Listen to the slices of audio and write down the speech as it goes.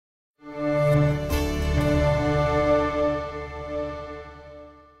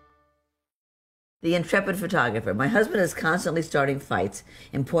The intrepid photographer. My husband is constantly starting fights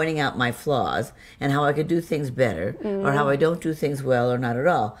and pointing out my flaws and how I could do things better or how I don't do things well or not at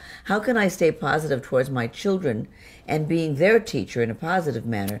all. How can I stay positive towards my children and being their teacher in a positive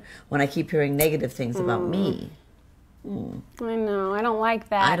manner when I keep hearing negative things about me? I know. I don't like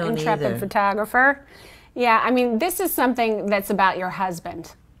that, I don't intrepid either. photographer. Yeah, I mean, this is something that's about your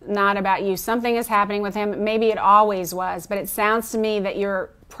husband, not about you. Something is happening with him. Maybe it always was, but it sounds to me that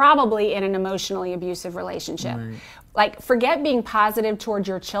you're probably in an emotionally abusive relationship. Right. Like, forget being positive towards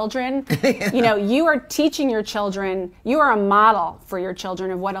your children. You know, you are teaching your children, you are a model for your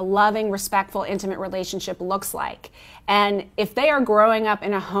children of what a loving, respectful, intimate relationship looks like. And if they are growing up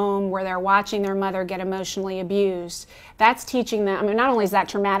in a home where they're watching their mother get emotionally abused, that's teaching them, I mean, not only is that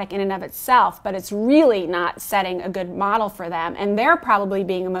traumatic in and of itself, but it's really not setting a good model for them. And they're probably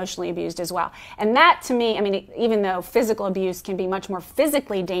being emotionally abused as well. And that, to me, I mean, even though physical abuse can be much more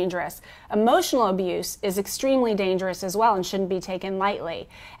physically dangerous, emotional abuse is extremely dangerous as well and shouldn't be taken lightly.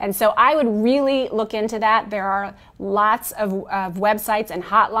 And so I would really look into that. There are lots of websites and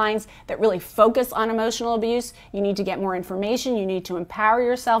hotlines that really focus on emotional abuse. You need to get more information. You need to empower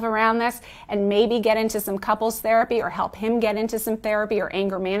yourself around this and maybe get into some couples therapy or help him get into some therapy or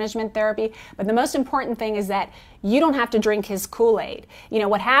anger management therapy. But the most important thing is that you don't have to drink his Kool-Aid. You know,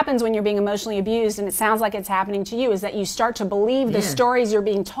 what happens when you're being emotionally abused, and it sounds like it's happening to you, is that you start to believe the stories you're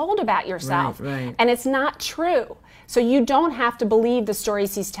being told about yourself. Right. And it's not true. So you don't have to believe the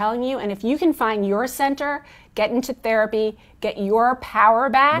stories he's telling you. And if you can find your center, get into therapy, get your power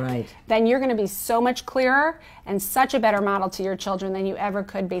back, then you're going to be so much clearer and such a better model to your children than you ever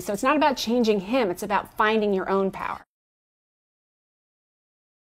could be. So it's not about changing him. It's about finding your own power.